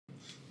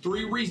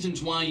3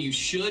 reasons why you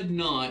should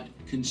not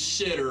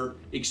consider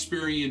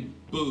Experian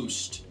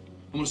Boost.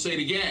 I'm going to say it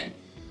again.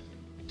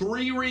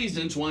 3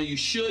 reasons why you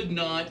should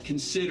not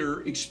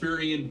consider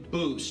Experian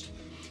Boost.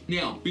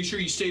 Now, be sure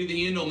you stay to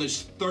the end on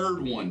this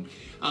third one.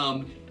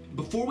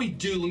 Before we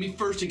do, let me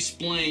first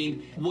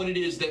explain what it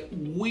is that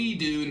we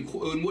do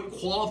and what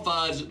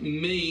qualifies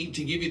me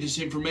to give you this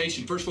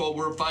information. First of all,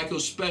 we're a FICO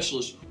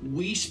specialist.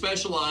 We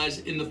specialize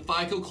in the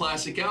FICO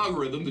Classic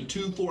algorithm, the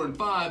 2, 4, and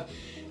 5,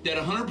 that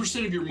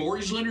 100% of your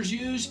mortgage lenders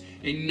use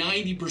and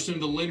 90% of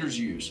the lenders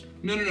use.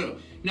 No.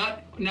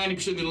 Not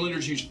 90% of the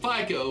lenders use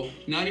FICO,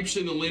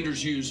 90% of the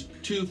lenders use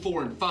 2,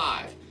 4, and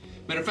 5.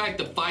 Matter of fact,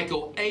 the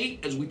FICO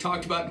 8, as we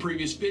talked about in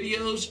previous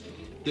videos,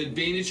 the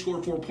Advantage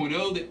Score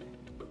 4.0 that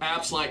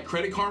apps like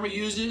Credit Karma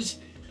uses,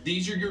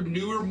 these are your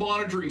newer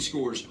monitoring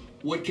scores.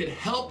 What could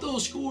help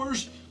those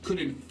scores could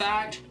in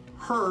fact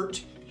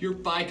hurt your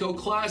FICO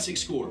Classic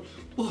score.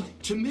 Well,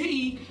 to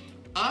me,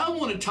 I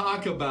want to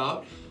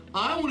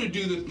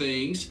do the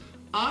things,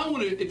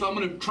 if I'm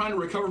going to try to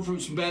recover from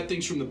some bad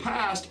things from the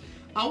past,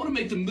 I want to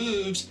make the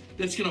moves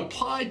that's going to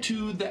apply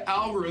to the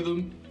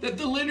algorithm that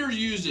the lender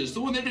uses, the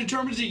one that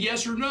determines a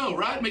yes or no,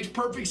 right? It makes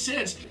perfect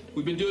sense.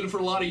 We've been doing it for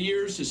a lot of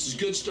years. This is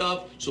good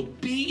stuff. So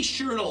be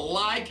sure to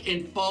like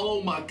and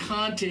follow my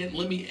content.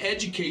 Let me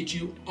educate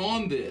you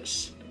on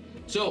this.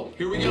 So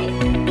here we go.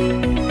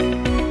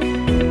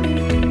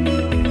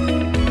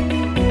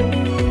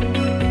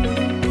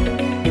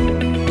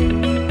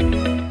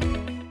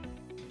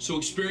 So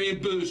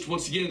Experian Boost,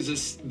 once again,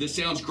 this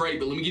sounds great,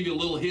 but let me give you a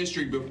little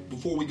history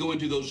before we go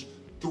into those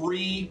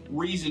 3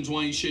 reasons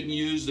why you shouldn't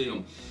use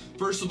them.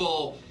 First of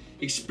all,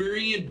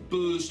 Experian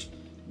Boost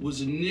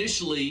was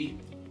initially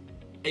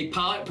a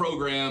pilot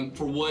program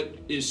for what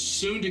is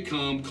soon to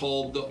come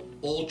called the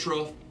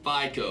Ultra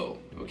FICO,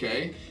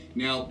 okay?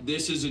 Now,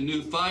 this is a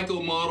new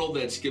FICO model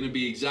that's going to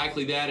be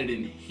exactly that, an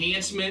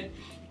enhancement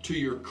to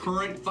your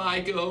current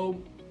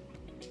FICO.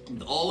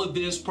 All of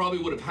this probably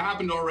would have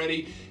happened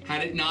already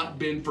had it not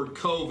been for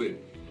COVID.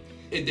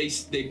 And they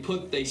said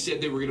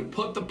they were going to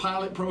put the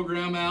pilot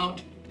program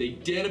out. They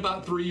did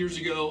about 3 years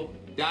ago.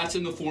 That's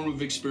in the form of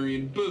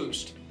Experian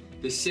Boost.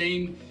 The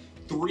same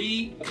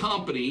 3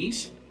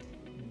 companies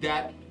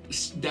that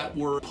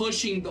were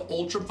pushing the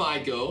Ultra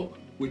FICO,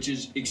 which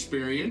is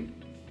Experian,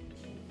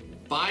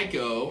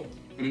 FICO,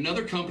 and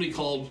another company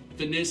called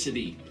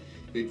Finicity.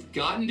 They've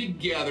gotten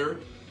together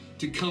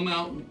to come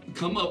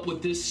up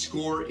with this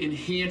score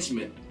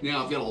enhancement.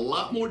 Now, I've got a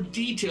lot more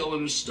detail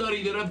in a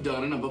study that I've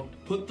done, and I'm gonna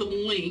put the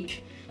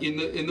link in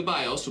the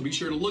bio, so be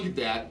sure to look at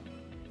that,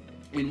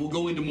 and we'll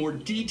go into more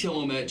detail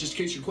on that just in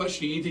case you're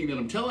questioning anything that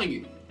I'm telling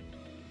you.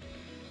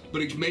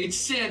 But it made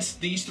sense,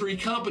 these 3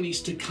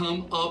 companies, to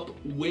come up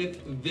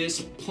with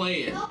this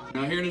plan.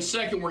 Now, here in a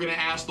second, we're gonna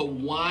ask the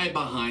why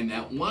behind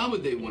that. Why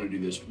would they wanna do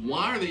this?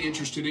 Why are they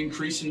interested in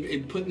increasing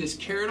and putting this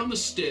carrot on the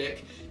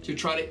stick to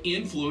try to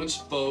influence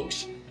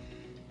folks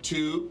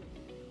to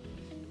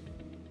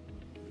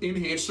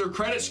enhance their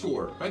credit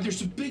score, right?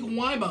 There's a big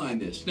why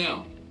behind this.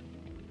 Now,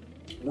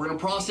 we're gonna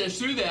process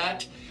through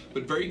that,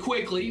 but very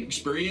quickly,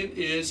 Experian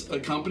is a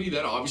company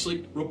that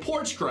obviously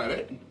reports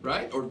credit,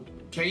 right? Or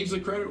obtains the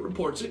credit,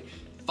 reports it.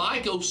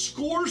 FICO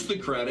scores the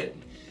credit.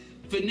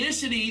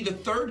 Finicity, the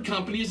third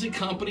company, is a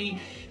company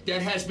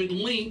that has been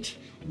linked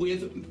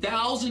with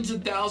thousands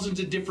and thousands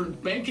of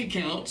different bank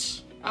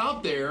accounts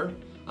out there,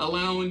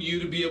 allowing you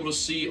to be able to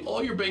see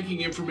all your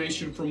banking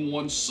information from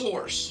one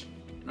source,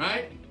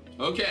 right?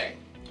 Okay.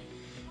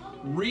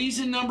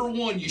 Reason number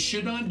 1 you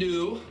should not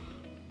do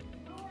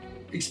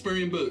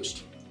Experian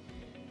Boost.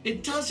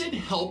 It doesn't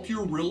help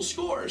your real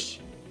scores.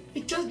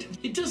 It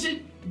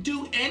doesn't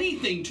do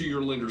anything to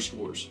your lender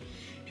scores.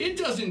 It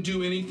doesn't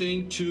do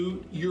anything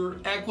to your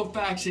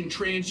Equifax and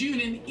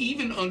TransUnion,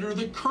 even under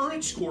the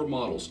current score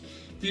models.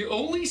 The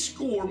only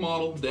score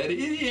model that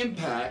it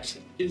impacts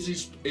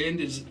is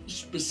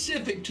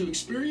specific to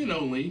Experian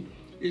only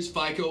is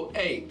FICO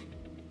 8.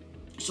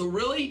 So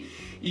really,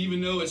 even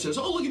though it says,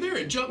 oh, look at there,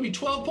 it jumped me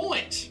 12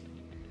 points.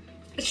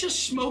 It's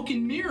just smoke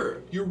and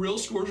mirror. Your real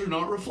scores are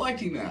not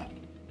reflecting that.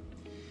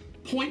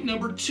 Point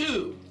number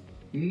 2,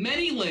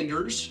 many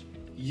lenders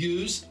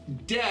use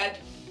debt,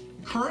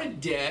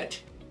 current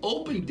debt,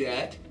 open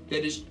debt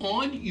that is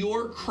on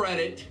your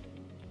credit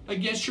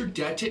against your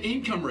debt to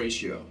income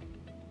ratio.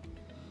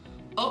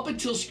 Up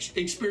until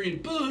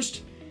Experian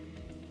Boost,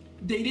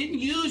 they didn't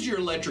use your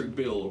electric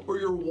bill or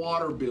your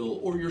water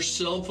bill or your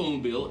cell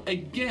phone bill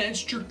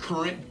against your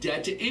current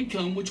debt to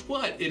income, which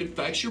it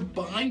affects your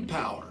buying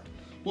power.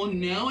 Well,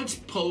 now it's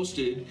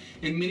posted,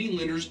 and many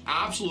lenders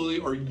absolutely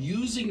are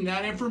using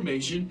that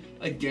information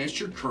against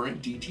your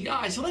current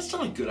DTI. So that's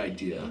not a good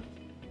idea.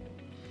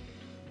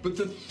 But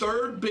the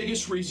third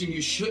biggest reason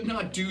you should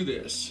not do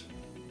this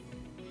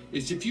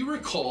is, if you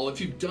recall,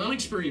 if you've done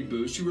Experian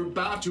Boost, you were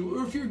about to,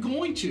 or if you're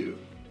going to,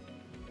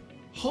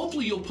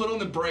 hopefully you'll put on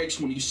the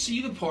brakes when you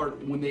see the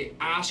part when they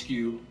ask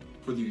you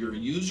for your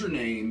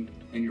username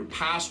and your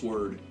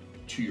password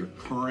to your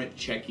current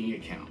checking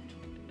account.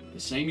 The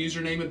same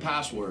username and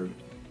password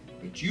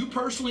that you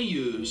personally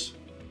use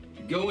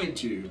to go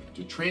into,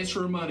 to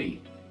transfer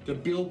money, to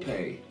bill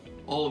pay,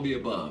 all of the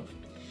above.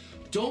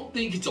 Don't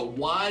think it's a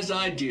wise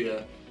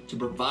idea to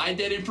provide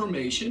that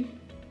information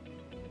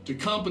to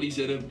companies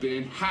that have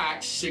been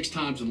hacked 6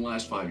 times in the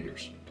last 5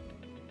 years.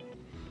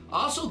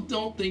 I also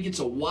don't think it's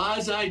a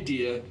wise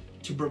idea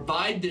to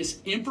provide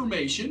this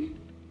information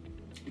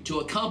to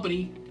a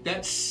company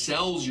that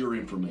sells your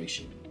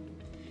information.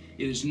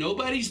 It is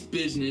nobody's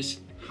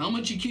business how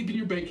much you keep in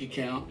your bank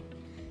account,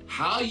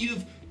 how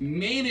you've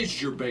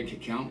managed your bank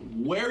account,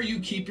 where you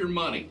keep your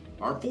money.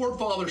 Our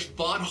forefathers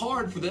fought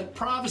hard for that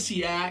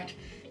Privacy Act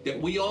that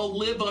we all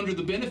live under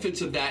the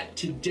benefits of that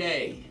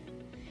today.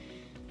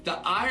 The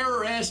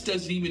IRS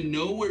doesn't even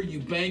know where you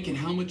bank and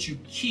how much you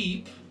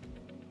keep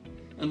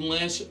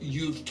unless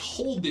you've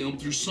told them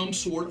through some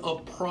sort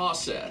of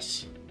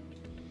process,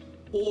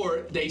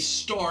 or they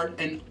start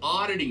an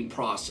auditing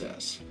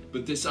process.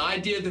 But this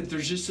idea that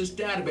there's just this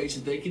database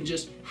that they can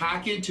just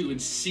hack into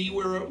and see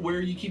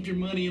where you keep your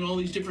money and all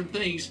these different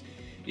things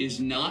is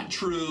not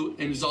true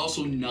and is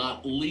also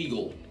not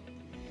legal.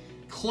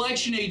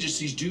 Collection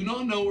agencies do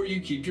not know where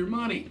you keep your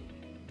money.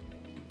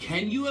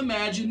 Can you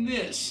imagine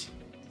this?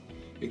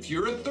 If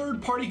you're a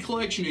third-party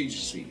collection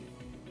agency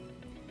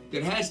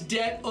that has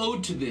debt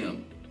owed to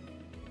them,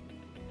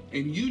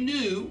 and you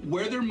knew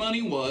where their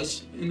money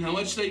was and how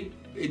much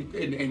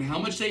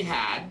they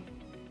had,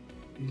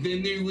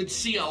 then you would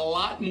see a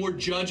lot more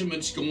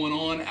judgments going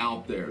on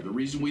out there. The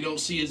reason we don't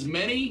see as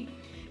many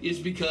is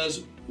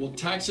because, well,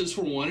 Texas,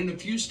 for one, and a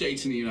few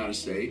states in the United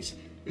States,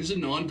 is a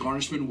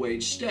non-garnishment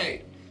wage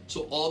state.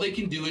 So all they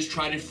can do is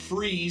try to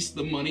freeze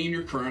the money in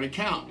your current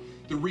account.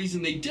 The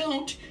reason they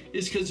don't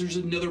is because there's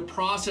another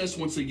process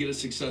once they get a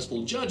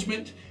successful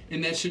judgment,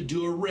 and that's to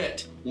do a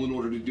writ. Well, in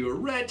order to do a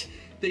writ,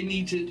 it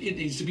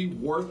needs to be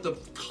worth the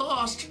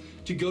cost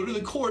to go to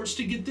the courts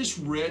to get this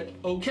writ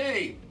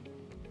okay.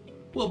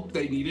 Well,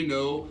 they need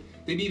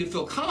to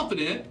feel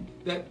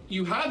confident that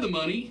you have the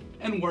money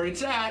and where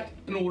it's at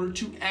in order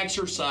to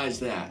exercise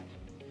that.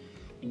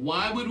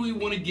 Why would we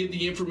want to give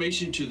the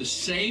information to the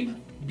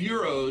same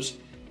bureaus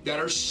that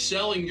are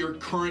selling your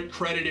current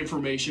credit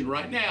information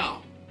right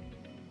now?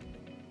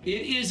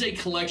 It is a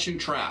collection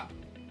trap.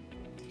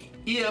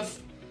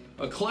 If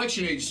a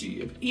collection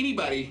agency, if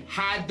anybody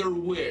had their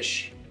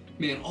wish,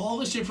 man, all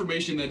this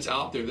information that's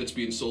out there that's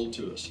being sold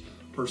to us,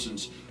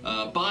 person's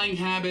buying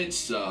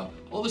habits,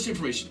 all this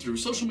information through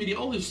social media,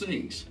 all those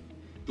things.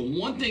 The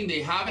one thing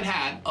they haven't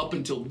had up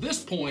until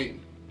this point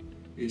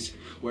is,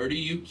 where do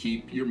you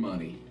keep your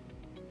money?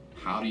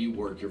 How do you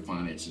work your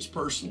finances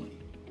personally?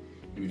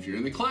 And if you're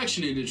in the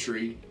collection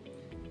industry,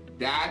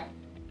 that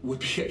would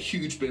be a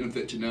huge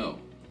benefit to know.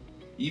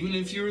 Even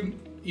if you're in,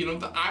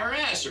 the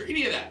IRS or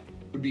any of that,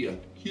 would be a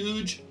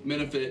huge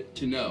benefit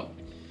to know.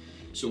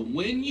 So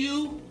when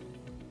you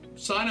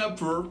sign up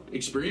for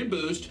Experian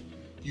Boost,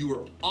 you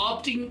are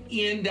opting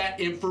in that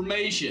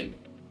information.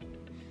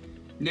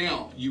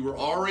 Now, you were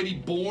already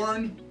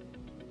born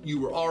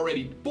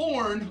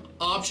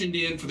optioned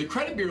in for the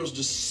credit bureaus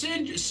to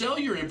sell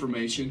your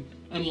information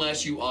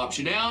unless you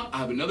option out. I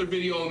have another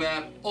video on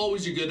that.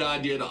 Always a good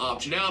idea to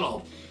option out.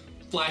 I'll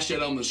flash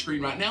that on the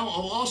screen right now.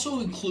 I'll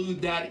also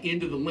include that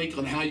into the link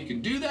on how you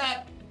can do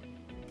that.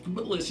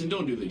 But listen,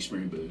 don't do the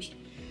Experian Boost.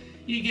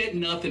 You get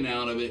nothing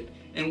out of it.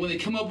 And when they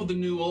come up with a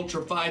new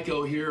Ultra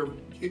Fico here,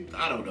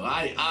 I don't know.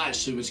 I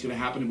assume it's going to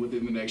happen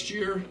within the next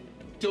year.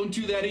 Don't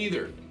do that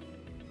either.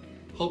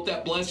 Hope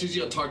that blesses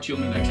you. I'll talk to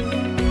you on the next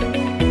one.